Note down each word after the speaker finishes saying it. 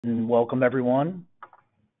And welcome everyone.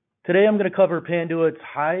 Today I'm going to cover Panduit's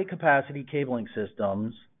high capacity cabling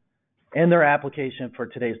systems and their application for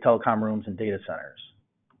today's telecom rooms and data centers.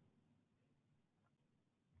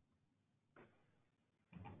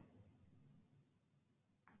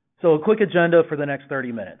 So a quick agenda for the next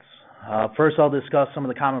 30 minutes. First, I'll discuss some of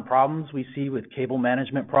the common problems we see with cable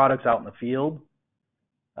management products out in the field.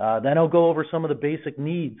 Then I'll go over some of the basic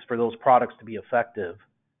needs for those products to be effective.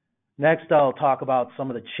 Next, I'll talk about some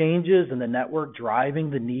of the changes in the network driving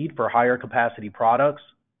the need for higher capacity products.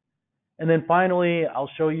 And then finally, I'll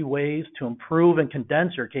show you ways to improve and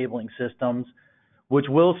condense your cabling systems, which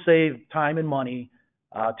will save time and money,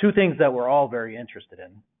 two things that we're all very interested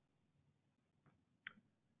in.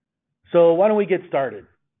 So why don't we get started?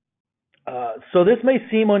 So this may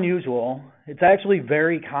seem unusual. It's actually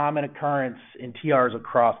very common occurrence in TRs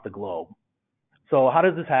across the globe. So how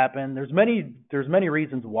does this happen? There's many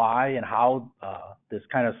reasons why and how this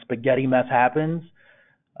kind of spaghetti mess happens.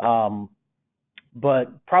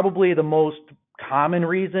 But probably the most common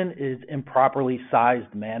reason is improperly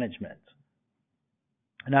sized management.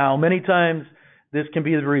 Now, many times this can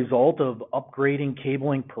be the result of upgrading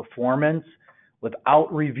cabling performance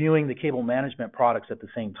without reviewing the cable management products at the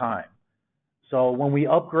same time. So when we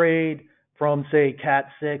upgrade from, say, Cat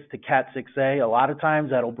 6 to Cat 6A, a lot of times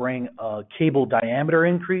that'll bring a cable diameter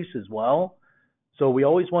increase as well. So we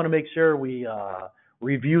always want to make sure we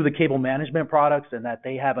review the cable management products and that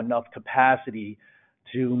they have enough capacity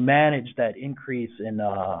to manage that increase in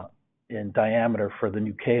diameter for the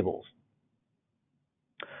new cables.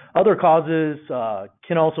 Other causes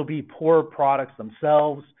can also be poor products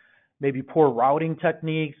themselves, maybe poor routing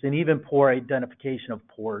techniques, and even poor identification of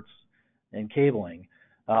ports and cabling.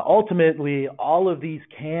 Ultimately, all of these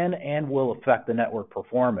can and will affect the network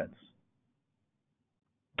performance.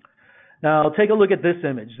 Now, take a look at this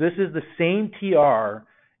image. This is the same TR,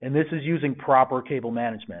 and this is using proper cable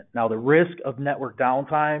management. Now, the risk of network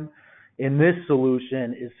downtime in this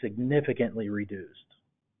solution is significantly reduced.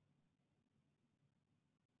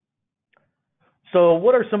 So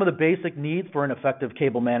what are some of the basic needs for an effective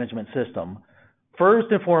cable management system? First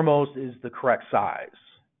and foremost is the correct size.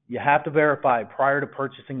 You have to verify prior to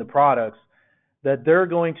purchasing the products that they're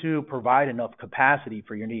going to provide enough capacity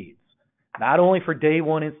for your needs, not only for day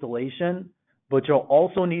one installation, but you'll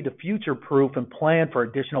also need to future-proof and plan for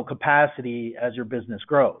additional capacity as your business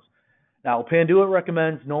grows. Now, Panduit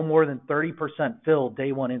recommends no more than 30% fill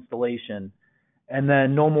day one installation, and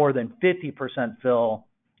then no more than 50% fill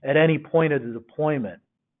at any point of the deployment.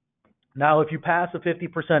 Now, if you pass a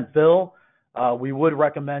 50% fill, we would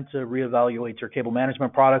recommend to reevaluate your cable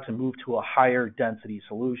management products and move to a higher density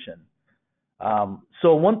solution.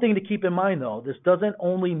 So one thing to keep in mind, though, this doesn't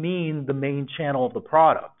only mean the main channel of the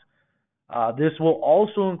product. This will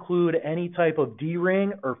also include any type of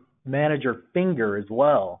D-ring or manager finger as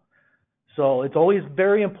well. So it's always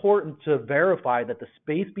very important to verify that the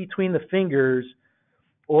space between the fingers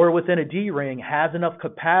or within a D-ring has enough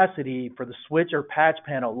capacity for the switch or patch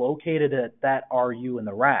panel located at that RU in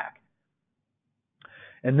the rack.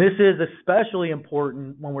 And this is especially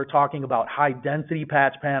important when we're talking about high density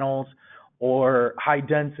patch panels or high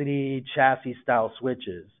density chassis style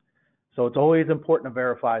switches. So it's always important to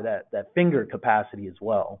verify that finger capacity as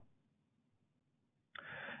well.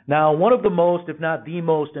 Now, one of the most, if not the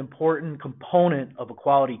most important component of a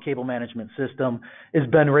quality cable management system is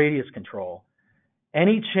bend radius control.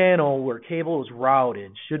 Any channel where cable is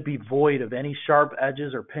routed should be void of any sharp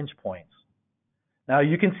edges or pinch points. Now,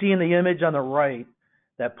 you can see in the image on the right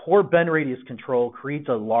that poor bend radius control creates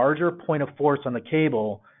a larger point of force on the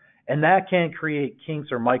cable, and that can create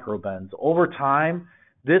kinks or microbends. Over time,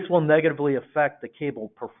 this will negatively affect the cable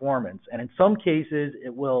performance, and in some cases,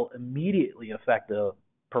 it will immediately affect the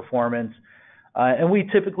performance, and we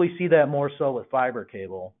typically see that more so with fiber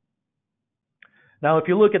cable. Now, if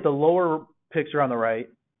you look at the lower picture on the right,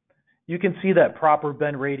 you can see that proper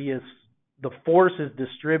bend radius, the force is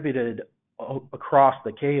distributed across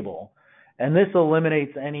the cable. And this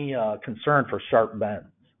eliminates any concern for sharp bends.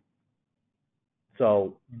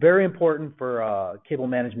 So very important for cable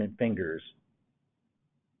management fingers.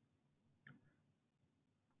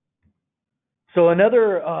 So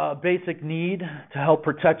another basic need to help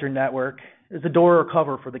protect your network is a door or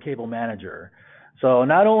cover for the cable manager. So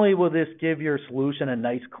not only will this give your solution a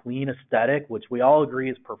nice clean aesthetic, which we all agree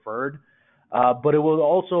is preferred, but it will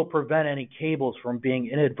also prevent any cables from being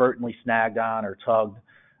inadvertently snagged on or tugged,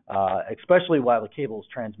 especially while the cable is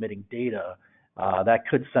transmitting data. That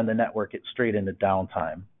could send the network straight into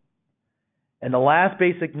downtime. And the last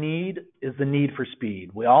basic need is the need for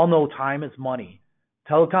speed. We all know time is money,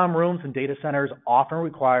 Telecom rooms and data centers often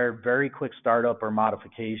require very quick startup or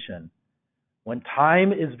modification. When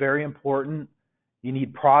time is very important, you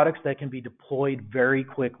need products that can be deployed very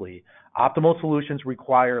quickly. Optimal solutions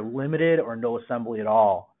require limited or no assembly at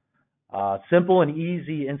all. Simple and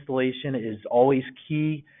easy installation is always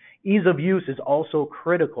key. Ease of use is also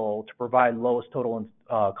critical to provide lowest total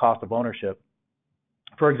cost of ownership.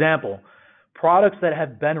 For example, products that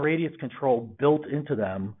have bend radius control built into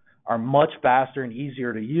them are much faster and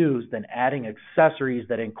easier to use than adding accessories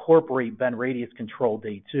that incorporate bend radius control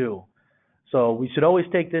day two. So we should always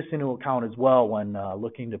take this into account as well when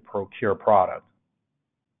looking to procure product.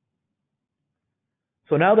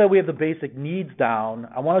 So now that we have the basic needs down,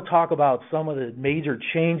 I want to talk about some of the major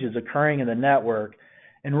changes occurring in the network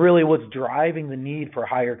and really what's driving the need for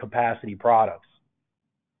higher capacity products.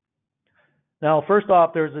 Now, first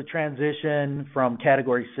off, there's a transition from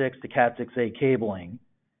Category 6 to Cat 6A cabling.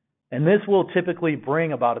 And this will typically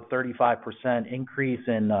bring about a 35% increase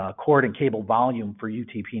in cord and cable volume for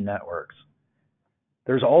UTP networks.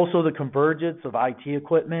 There's also the convergence of IT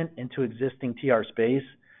equipment into existing TR space.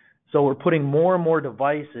 So we're putting more and more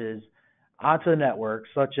devices onto the network,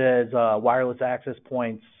 such as wireless access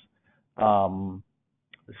points,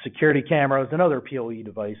 security cameras, and other PoE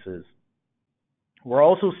devices. We're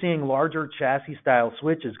also seeing larger chassis-style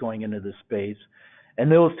switches going into this space, and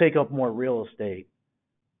those take up more real estate.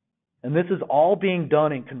 And this is all being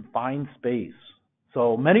done in confined space.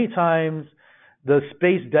 So many times, the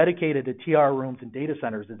space dedicated to TR rooms and data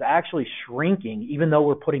centers is actually shrinking, even though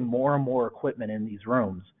we're putting more and more equipment in these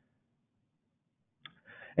rooms.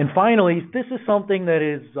 And finally, this is something that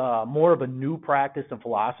is more of a new practice and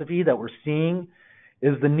philosophy that we're seeing,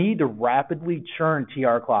 is the need to rapidly churn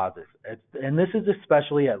TR closets. And this is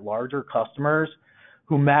especially at larger customers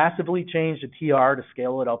who massively change the TR to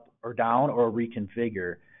scale it up or down or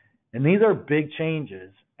reconfigure. And these are big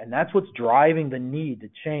changes, and that's what's driving the need to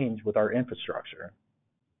change with our infrastructure.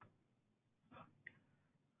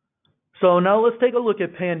 So now let's take a look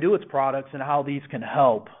at Panduit's products and how these can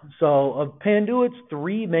help. So of Panduit's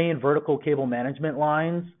three main vertical cable management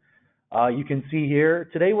lines, you can see here.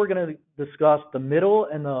 Today we're going to discuss the middle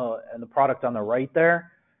and the product on the right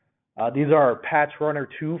there. These are our Patch Runner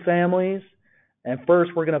 2 families. And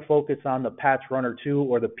first we're going to focus on the Patch Runner 2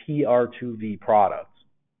 or the PR2V products.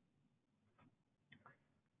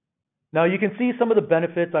 Now you can see some of the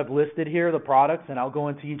benefits I've listed here, the products, and I'll go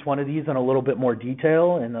into each one of these in a little bit more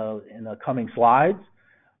detail in the coming slides.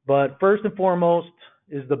 But first and foremost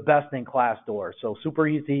is the best-in-class door. So super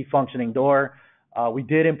easy functioning door. We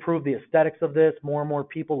did improve the aesthetics of this. More and more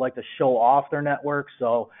people like to show off their network,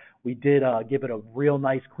 so we did give it a real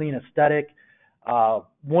nice, clean aesthetic.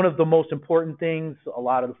 One of the most important things a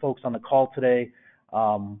lot of the folks on the call today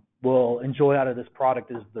will enjoy out of this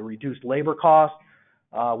product is the reduced labor cost.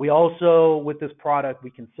 We also, with this product, we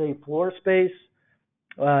can save floor space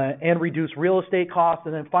and reduce real estate costs.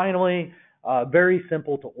 And then finally, very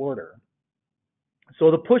simple to order.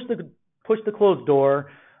 So the push to close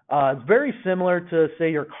door is very similar to,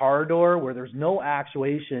 say, your car door, where there's no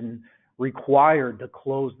actuation required to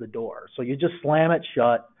close the door. So you just slam it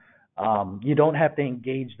shut. You don't have to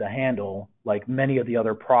engage the handle like many of the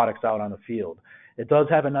other products out on the field. It does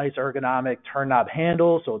have a nice ergonomic turn knob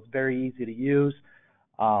handle, so it's very easy to use.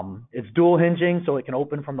 It's dual hinging, so it can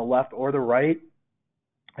open from the left or the right.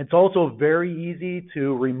 It's also very easy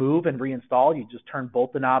to remove and reinstall. You just turn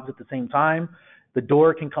both the knobs at the same time. The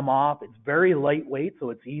door can come off. It's very lightweight,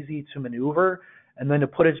 so it's easy to maneuver. And then to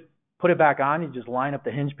put it back on, you just line up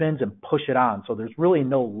the hinge pins and push it on. So there's really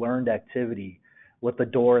no learned activity with the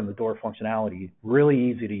door and the door functionality.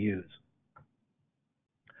 Really easy to use.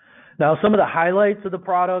 Now, some of the highlights of the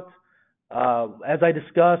product. As I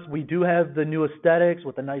discussed, we do have the new aesthetics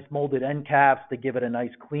with the nice molded end caps to give it a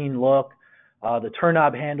nice clean look. The turn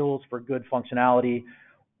knob handles for good functionality.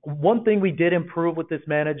 One thing we did improve with this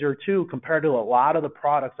manager too, compared to a lot of the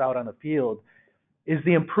products out on the field, is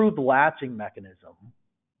the improved latching mechanism.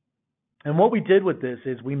 And what we did with this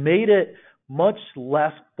is we made it much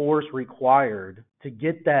less force required to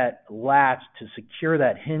get that latch to secure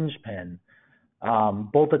that hinge pin,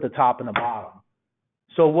 both at the top and the bottom.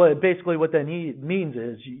 So what that means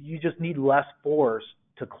is you just need less force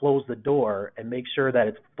to close the door and make sure that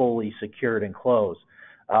it's fully secured and closed.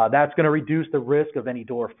 That's going to reduce the risk of any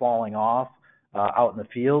door falling off out in the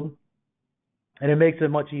field, and it makes it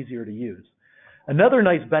much easier to use. Another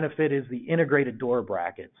nice benefit is the integrated door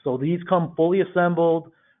brackets. So these come fully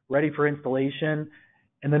assembled, ready for installation.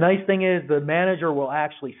 And the nice thing is the manager will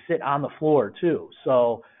actually sit on the floor too.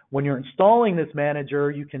 So when you're installing this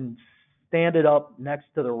manager, you can stand it up next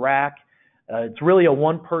to the rack. It's really a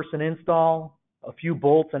one-person install. a few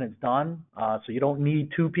bolts and it's done. So you don't need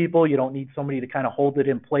two people. You don't need somebody to kind of hold it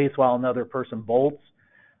in place while another person bolts.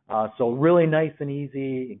 So really nice and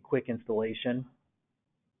easy and quick installation.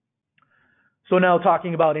 So now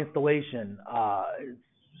talking about installation,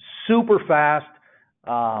 super fast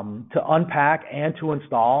to unpack and to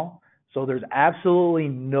install. So there's absolutely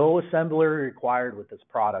no assembler required with this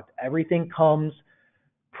product. Everything comes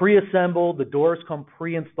pre-assembled. The doors come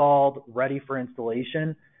pre-installed, ready for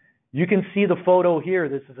installation. You can see the photo here.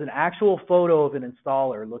 This is an actual photo of an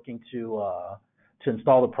installer looking to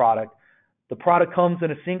install the product. The product comes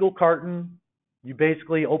in a single carton. You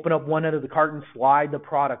basically open up one end of the carton, slide the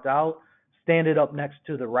product out, stand it up next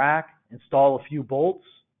to the rack, install a few bolts,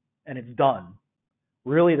 and it's done.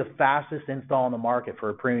 Really the fastest install on the market for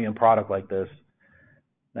a premium product like this.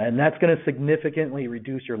 And that's going to significantly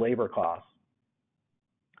reduce your labor costs.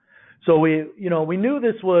 So we knew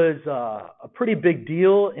this was a pretty big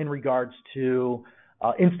deal in regards to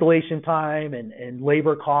installation time and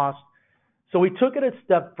labor costs. So we took it a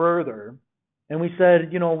step further and we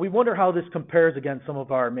said, we wonder how this compares against some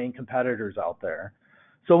of our main competitors out there.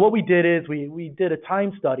 So what we did is we did a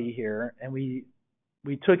time study here, and we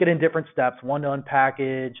took it in different steps. One to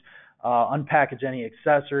unpackage any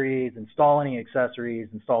accessories, install any accessories,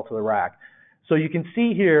 install to the rack. So you can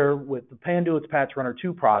see here with the Panduit's Patch Runner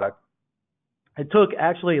 2 product, it took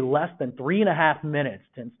actually less than 3.5 minutes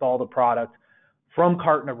to install the product from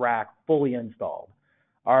carton to rack fully installed.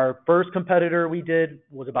 Our first competitor we did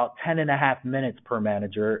was about 10.5 minutes per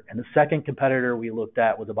manager, and the second competitor we looked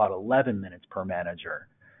at was about 11 minutes per manager.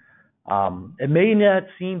 It may not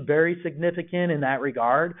seem very significant in that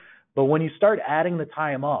regard, but when you start adding the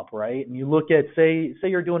time up, right, and you look at, say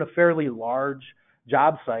you're doing a fairly large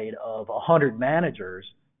job site of 100 managers,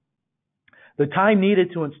 the time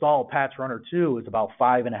needed to install Patch Runner 2 is about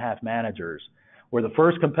 5.5 managers, where the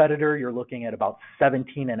first competitor you're looking at about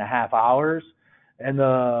 17.5 hours, and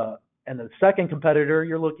the second competitor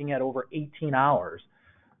you're looking at over 18 hours.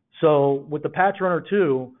 So with the Patch Runner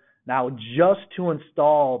 2, now just to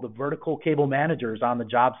install the vertical cable managers on the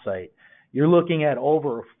job site, you're looking at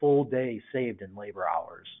over a full day saved in labor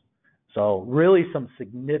hours. So really some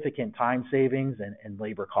significant time savings and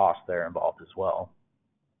labor costs there involved as well.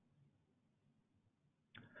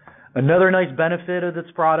 Another nice benefit of this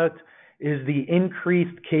product is the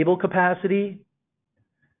increased cable capacity.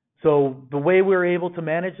 So the way we were able to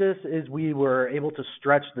manage this is we were able to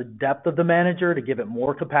stretch the depth of the manager to give it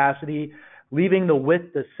more capacity, leaving the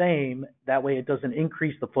width the same. That way it doesn't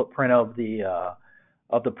increase the footprint of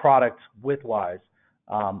the product width-wise.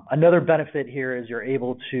 Another benefit here is you're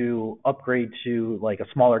able to upgrade to like a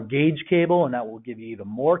smaller gauge cable, and that will give you even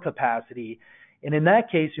more capacity. And in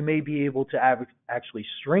that case, you may be able to actually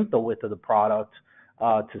shrink the width of the product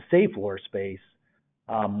to save floor space.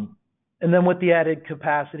 And then with the added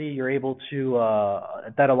capacity, you're able to,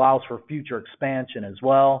 that allows for future expansion as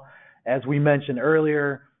well. As we mentioned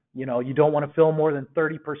earlier, you don't want to fill more than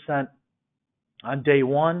 30% on day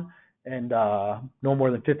one and no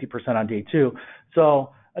more than 50% on day two.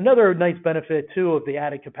 So another nice benefit too of the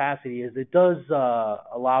added capacity is it does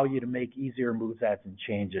allow you to make easier moves, adds, and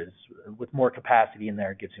changes. With more capacity in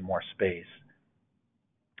there, it gives you more space.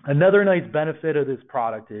 Another nice benefit of this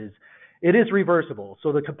product is it is reversible.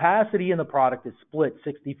 So the capacity in the product is split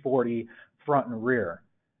 60-40 front and rear.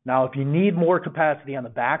 Now, if you need more capacity on the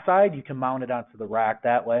back side, you can mount it onto the rack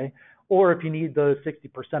that way. Or if you need the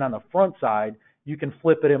 60% on the front side, you can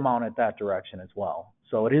flip it and mount it that direction as well.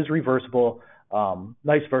 So it is reversible.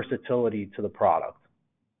 Nice versatility to the product.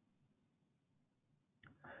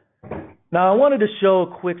 Now, I wanted to show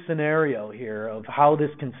a quick scenario here of how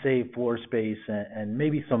this can save floor space and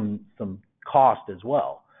maybe some cost as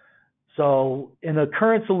well. So in the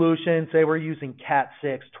current solution, say we're using Cat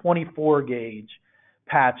 6 24 gauge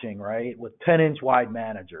patching, right, with 10-inch wide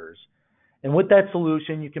managers. And with that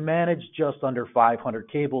solution, you can manage just under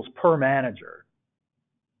 500 cables per manager.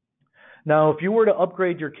 Now, if you were to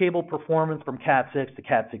upgrade your cable performance from Cat 6 to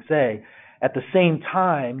Cat 6A, at the same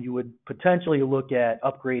time, you would potentially look at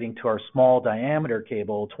upgrading to our small diameter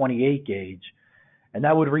cable, 28 gauge, and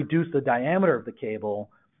that would reduce the diameter of the cable.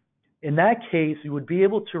 In that case, you would be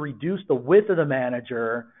able to reduce the width of the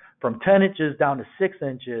manager from 10 inches down to 6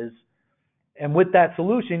 inches. And with that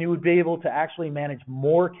solution, you would be able to actually manage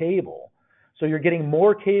more cable. So you're getting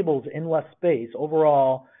more cables in less space.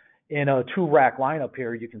 Overall, in a 2-rack lineup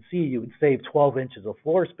here, you can see you would save 12 inches of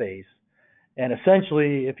floor space. And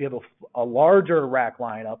essentially, if you have a larger rack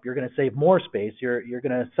lineup, you're going to save more space. You're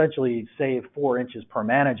going to essentially save 4 inches per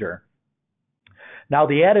manager. Now,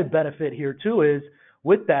 the added benefit here, too, is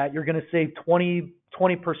with that, you're going to save 20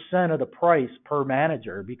 20% of the price per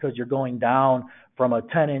manager because you're going down from a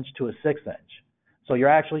 10-inch to a 6-inch. So you're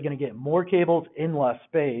actually going to get more cables in less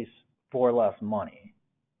space for less money.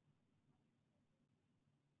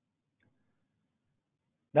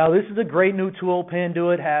 Now, this is a great new tool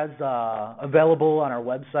Panduit has available on our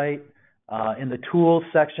website in the tools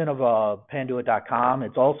section of panduit.com.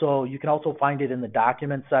 It's also, you can also find it in the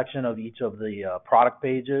document section of each of the product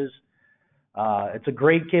pages. It's a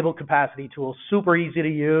great cable capacity tool, super easy to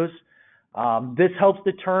use. This helps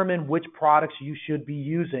determine which products you should be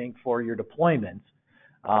using for your deployments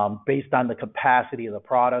based on the capacity of the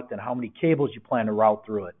product and how many cables you plan to route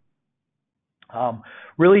through it.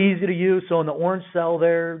 Really easy to use. So in the orange cell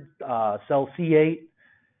there, cell C8,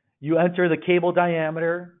 you enter the cable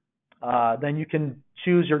diameter. Then you can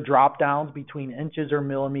choose your drop downs between inches or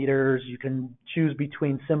millimeters. You can choose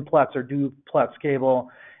between simplex or duplex cable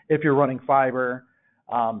if you're running fiber.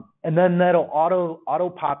 And then that'll auto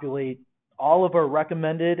populate all of our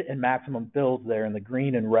recommended and maximum fills there in the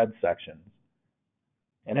green and red sections.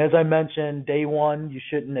 And as I mentioned, day one, you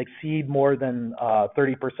shouldn't exceed more than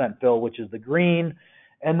 30% fill, which is the green.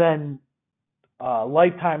 And then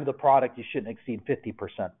lifetime of the product, you shouldn't exceed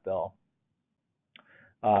 50% fill.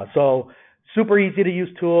 So super easy to use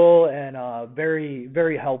tool and very,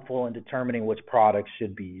 very helpful in determining which products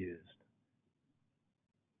should be used.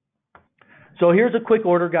 So here's a quick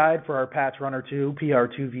order guide for our Patch Runner 2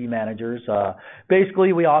 PR2V managers.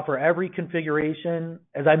 Basically, we offer every configuration.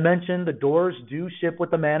 As I mentioned, the doors do ship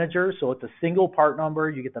with the manager, so it's a single part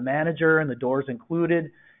number. You get the manager and the doors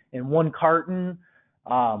included in one carton.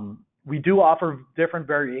 We do offer different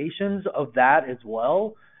variations of that as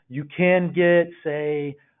well. You can get,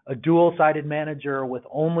 say, a dual-sided manager with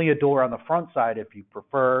only a door on the front side if you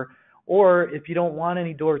prefer, or if you don't want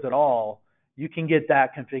any doors at all, you can get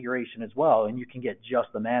that configuration as well, and you can get just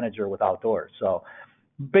the manager without doors. So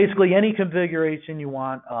basically any configuration you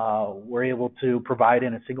want, we're able to provide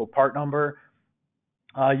in a single part number.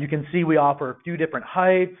 You can see we offer a few different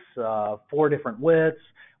heights, 4 different widths.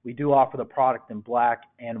 We do offer the product in black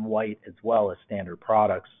and white as well as standard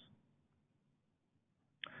products.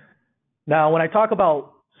 Now, when I talk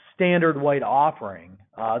about standard white offering,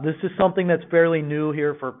 this is something that's fairly new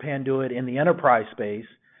here for Panduit in the enterprise space.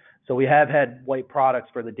 So we have had white products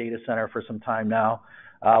for the data center for some time now.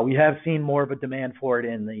 We have seen more of a demand for it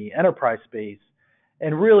in the enterprise space.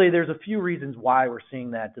 And really, there's a few reasons why we're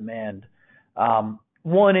seeing that demand.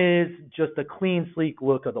 One is just the clean, sleek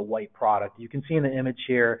look of the white product. You can see in the image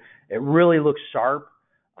here, it really looks sharp.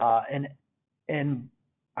 And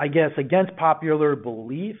I guess against popular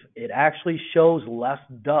belief, it actually shows less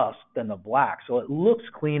dust than the black. So it looks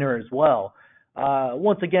cleaner as well.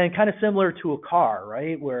 Once again, kind of similar to a car,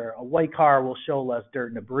 right? Where a white car will show less dirt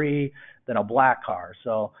and debris than a black car.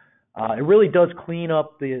 So it really does clean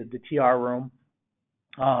up the TR room.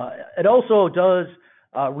 It also does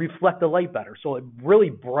reflect the light better. So it really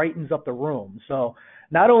brightens up the room. So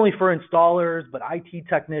not only for installers, but IT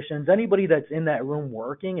technicians, anybody that's in that room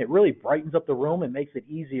working, it really brightens up the room and makes it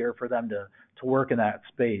easier for them to work in that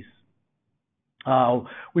space.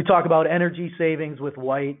 We talk about energy savings with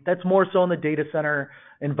white. That's more so in the data center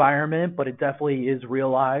environment, but it definitely is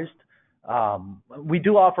realized. We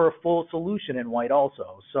do offer a full solution in white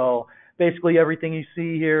also. So basically everything you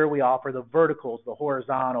see here, we offer the verticals, the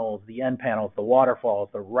horizontals, the end panels, the waterfalls,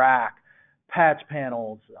 the rack, patch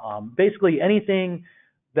panels. Basically anything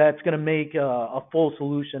that's going to make a full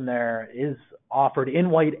solution there is offered in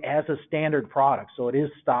white as a standard product. So it is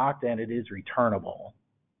stocked and it is returnable.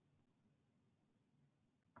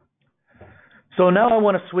 So now I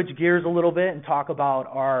want to switch gears a little bit and talk about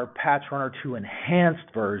our Patch Runner 2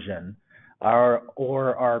 enhanced version,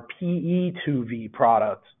 or our PE2V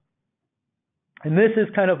product. And this is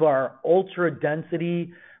kind of our ultra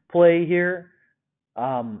density play here.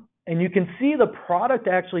 And you can see the product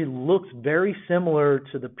actually looks very similar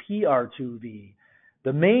to the PR2V.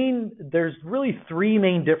 There's really 3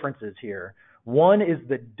 main differences here. One is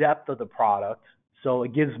the depth of the product. So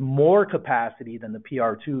it gives more capacity than the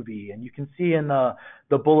PR2V. And you can see in the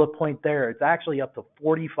bullet point there, it's actually up to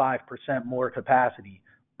 45% more capacity.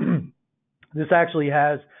 This actually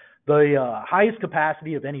has the highest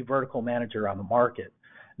capacity of any vertical manager on the market.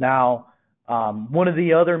 Now, one of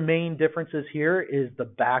the other main differences here is the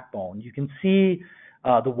backbone. You can see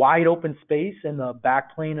the wide open space in the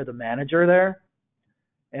backplane of the manager there.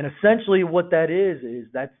 And essentially what that is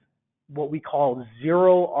that's what we call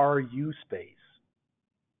zero RU space.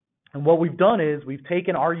 And what we've done is we've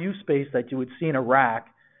taken RU space that you would see in a rack,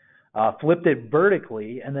 flipped it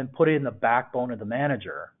vertically, and then put it in the backbone of the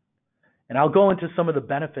manager. And I'll go into some of the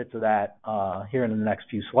benefits of that here in the next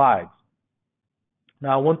few slides.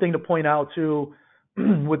 Now, one thing to point out too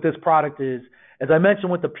with this product is, as I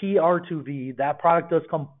mentioned with the PR2V, that product does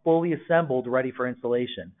come fully assembled, ready for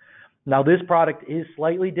installation. Now, this product is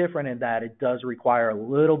slightly different in that it does require a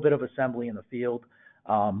little bit of assembly in the field,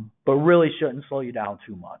 but really shouldn't slow you down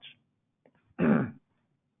too much.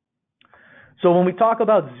 So when we talk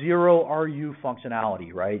about zero RU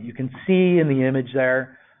functionality, right, you can see in the image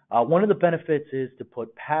there, one of the benefits is to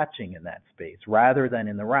put patching in that space rather than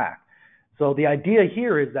in the rack. So the idea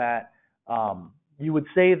here is that you would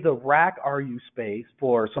save the rack RU space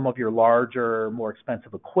for some of your larger, more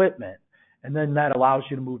expensive equipment, and then that allows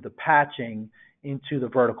you to move the patching into the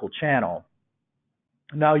vertical channel.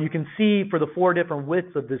 Now you can see for the 4 different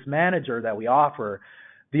widths of this manager that we offer,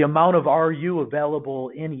 the amount of RU available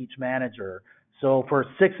in each manager. So for a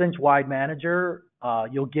 6-inch wide manager,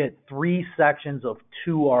 you'll get 3 sections of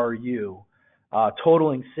 2 RU,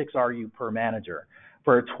 totaling 6 RU per manager.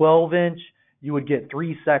 For a 12-inch, you would get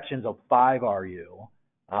 3 sections of 5 RU,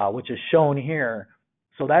 which is shown here.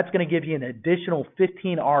 So that's going to give you an additional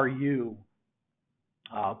 15 RU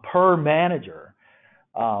per manager.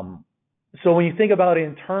 So when you think about it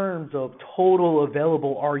in terms of total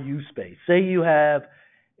available RU space, say you have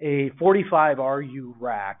a 45 RU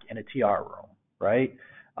rack in a TR room, right?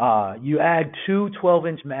 You add 2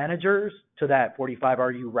 12-inch managers to that 45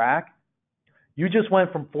 RU rack. You just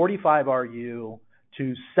went from 45 RU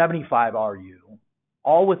to 75 RU,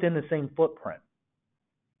 all within the same footprint.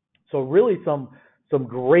 So really some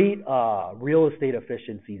great real estate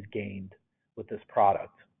efficiencies gained with this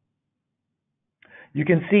product. You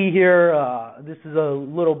can see here, this is a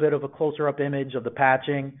little bit of a closer up image of the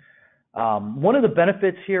patching. One of the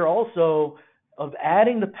benefits here also of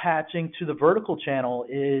adding the patching to the vertical channel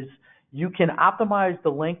is you can optimize the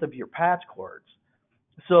length of your patch cords.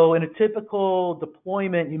 So in a typical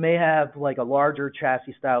deployment, you may have like a larger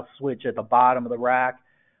chassis style switch at the bottom of the rack,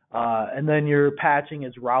 and then your patching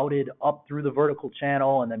is routed up through the vertical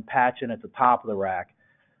channel and then patching at the top of the rack.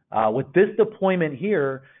 With this deployment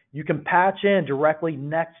here, you can patch in directly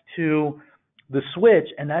next to the switch,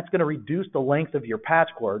 and that's going to reduce the length of your patch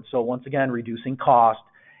cord. So once again, reducing cost,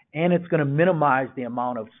 and it's going to minimize the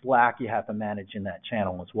amount of slack you have to manage in that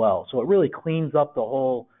channel as well. So it really cleans up the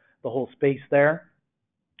whole space there.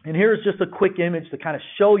 And here's just a quick image to kind of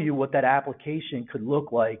show you what that application could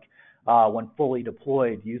look like when fully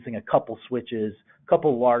deployed using a couple switches,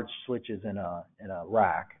 couple large switches in a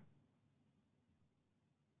rack.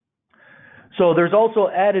 So there's also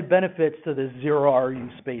added benefits to the zero RU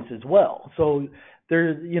space as well. So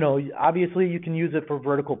there's, obviously you can use it for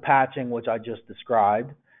vertical patching, which I just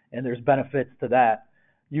described, and there's benefits to that.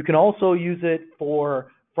 You can also use it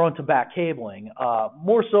for front to back cabling,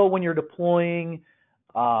 more so when you're deploying,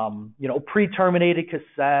 pre-terminated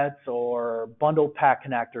cassettes or bundle pack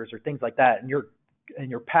connectors or things like that, and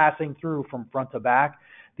you're passing through from front to back.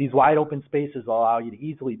 These wide open spaces allow you to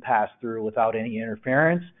easily pass through without any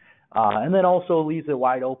interference. And then also leaves it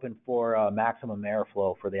wide open for maximum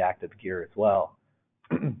airflow for the active gear as well.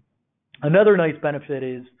 Another nice benefit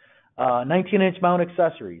is 19-inch mount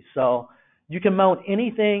accessories. So you can mount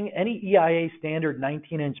anything, any EIA standard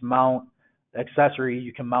 19-inch mount accessory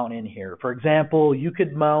you can mount in here. For example, you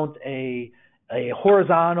could mount a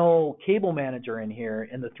horizontal cable manager in here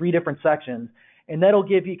in the 3 different sections, and that'll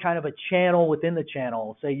give you kind of a channel within the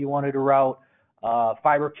channel. Say you wanted to route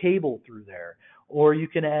fiber cable through there. Or you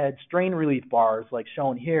can add strain relief bars like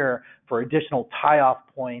shown here for additional tie-off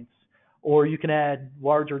points, or you can add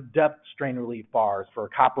larger depth strain relief bars for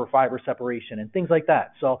copper fiber separation and things like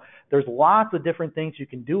that. So there's lots of different things you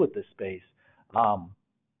can do with this space.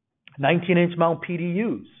 19-inch mount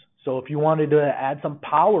PDUs. So if you wanted to add some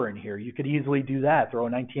power in here, you could easily do that. Throw a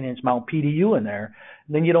 19-inch mount PDU in there.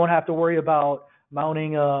 And then you don't have to worry about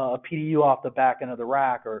mounting a PDU off the back end of the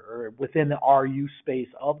rack or within the RU space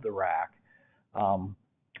of the rack.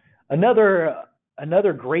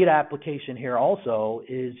 Another great application here also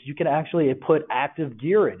is you can actually put active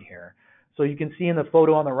gear in here. So you can see in the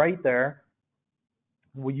photo on the right there,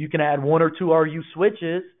 you can add 1 or 2 RU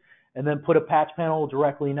switches and then put a patch panel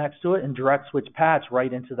directly next to it and direct switch patch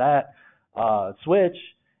right into that switch,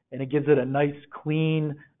 and it gives it a nice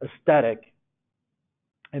clean aesthetic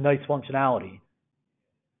and nice functionality.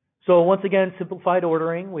 So once again, simplified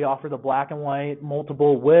ordering. We offer the black and white,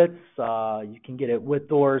 multiple widths. You can get it with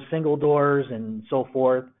doors, single doors, and so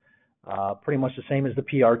forth. Pretty much the same as the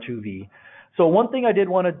PR2V. So one thing I did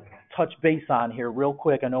want to touch base on here real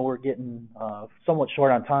quick. I know we're getting somewhat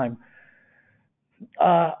short on time.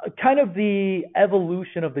 Kind of the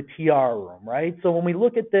evolution of the TR room, right? So when we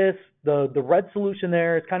look at this, the red solution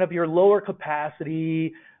there is kind of your lower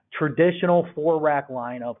capacity, traditional 4-rack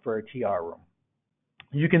lineup for a TR room.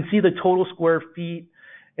 You can see the total square feet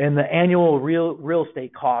and the annual real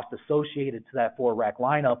estate cost associated to that 4-rack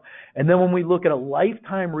lineup. And then when we look at a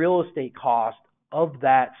lifetime real estate cost of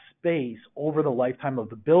that space over the lifetime of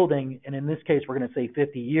the building, and in this case, we're going to say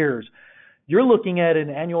 50 years, you're looking at an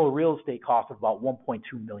annual real estate cost of about $1.2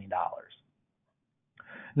 million.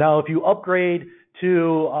 Now, if you upgrade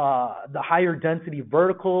to the higher density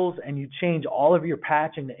verticals and you change all of your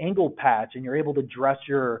patching to angle patch, and you're able to dress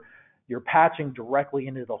your patching directly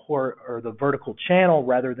into the vertical channel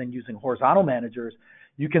rather than using horizontal managers,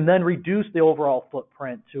 you can then reduce the overall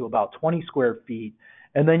footprint to about 20 square feet,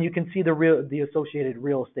 and then you can see the associated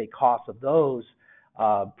real estate costs of those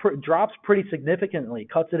drops pretty significantly,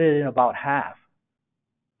 cuts it in about half.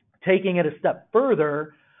 Taking it a step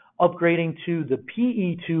further, upgrading to the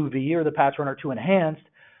PE2V, or the Patch Runner 2 Enhanced,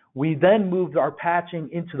 we then moved our patching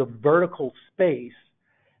into the vertical space,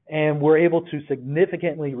 and we're able to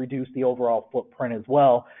significantly reduce the overall footprint as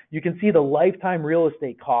well. You can see the lifetime real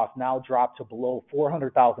estate cost now dropped to below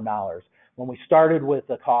 $400,000 when we started with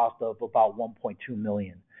a cost of about $1.2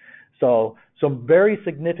 million. So some very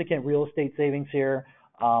significant real estate savings here.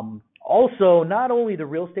 Also, not only the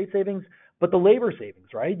real estate savings, but the labor savings,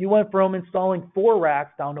 right? You went from installing 4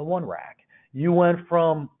 racks down to 1 rack. You went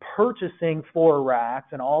from purchasing 4 racks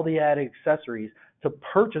and all the added accessories to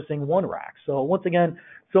purchasing 1 rack. So once again,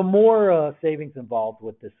 some more savings involved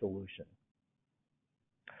with this solution.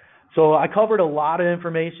 So I covered a lot of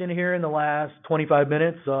information here in the last 25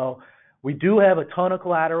 minutes. So we do have a ton of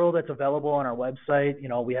collateral that's available on our website. You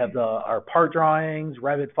know, we have our part drawings,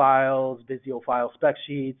 Revit files, Visio file spec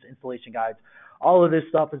sheets, installation guides. All of this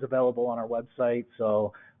stuff is available on our website.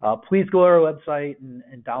 So please go to our website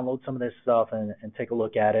and download some of this stuff and take a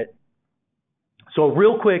look at it. So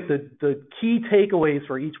real quick, the key takeaways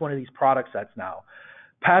for each one of these product sets now.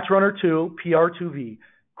 Patch Runner 2, PR2V,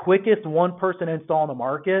 quickest one-person install in the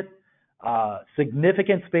market,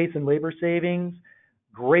 significant space and labor savings,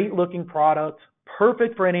 great looking product,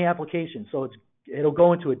 perfect for any application. So it'll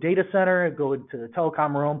go into a data center, it'll go into the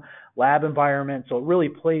telecom room, lab environment. So it really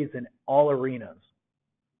plays in all arenas.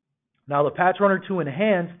 Now the Patch Runner 2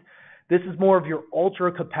 Enhanced, this is more of your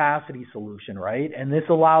ultra capacity solution, right? And this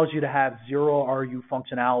allows you to have zero RU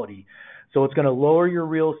functionality. So it's going to lower your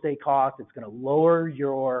real estate costs, it's going to lower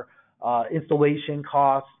your installation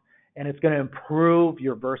costs, and it's going to improve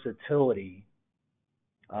your versatility.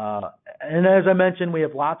 And as I mentioned, we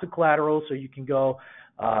have lots of collateral, so you can go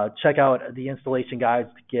check out the installation guides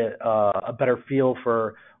to get a better feel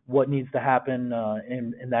for what needs to happen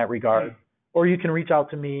in that regard. Or you can reach out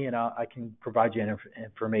to me and I can provide you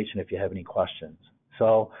information if you have any questions.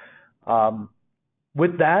 So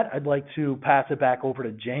with that, I'd like to pass it back over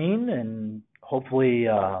to Jane, and hopefully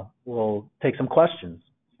we'll take some questions.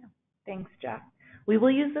 Thanks, Jeff. We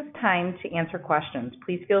will use this time to answer questions.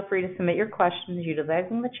 Please feel free to submit your questions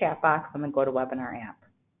utilizing the chat box on the GoToWebinar app.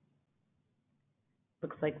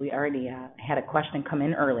 Looks like we already had a question come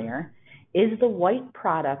in earlier. Is the white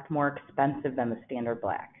product more expensive than the standard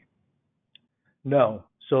black? No.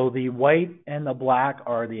 So the white and the black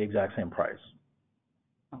are the exact same price.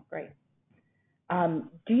 Oh, great.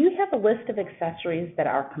 Do you have a list of accessories that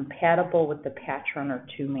are compatible with the Patch Runner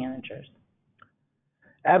 2 managers?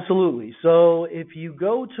 Absolutely. So if you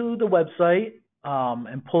go to the website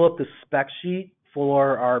and pull up the spec sheet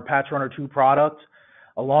for our Patch Runner 2 product,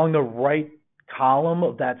 along the right column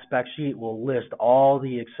of that spec sheet will list all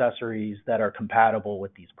the accessories that are compatible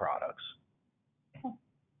with these products. Okay.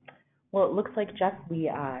 Well, it looks like, Jeff,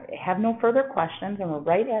 we have no further questions, and we're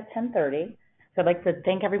right at 10:30. So I'd like to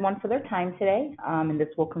thank everyone for their time today, and this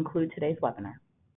will conclude today's webinar.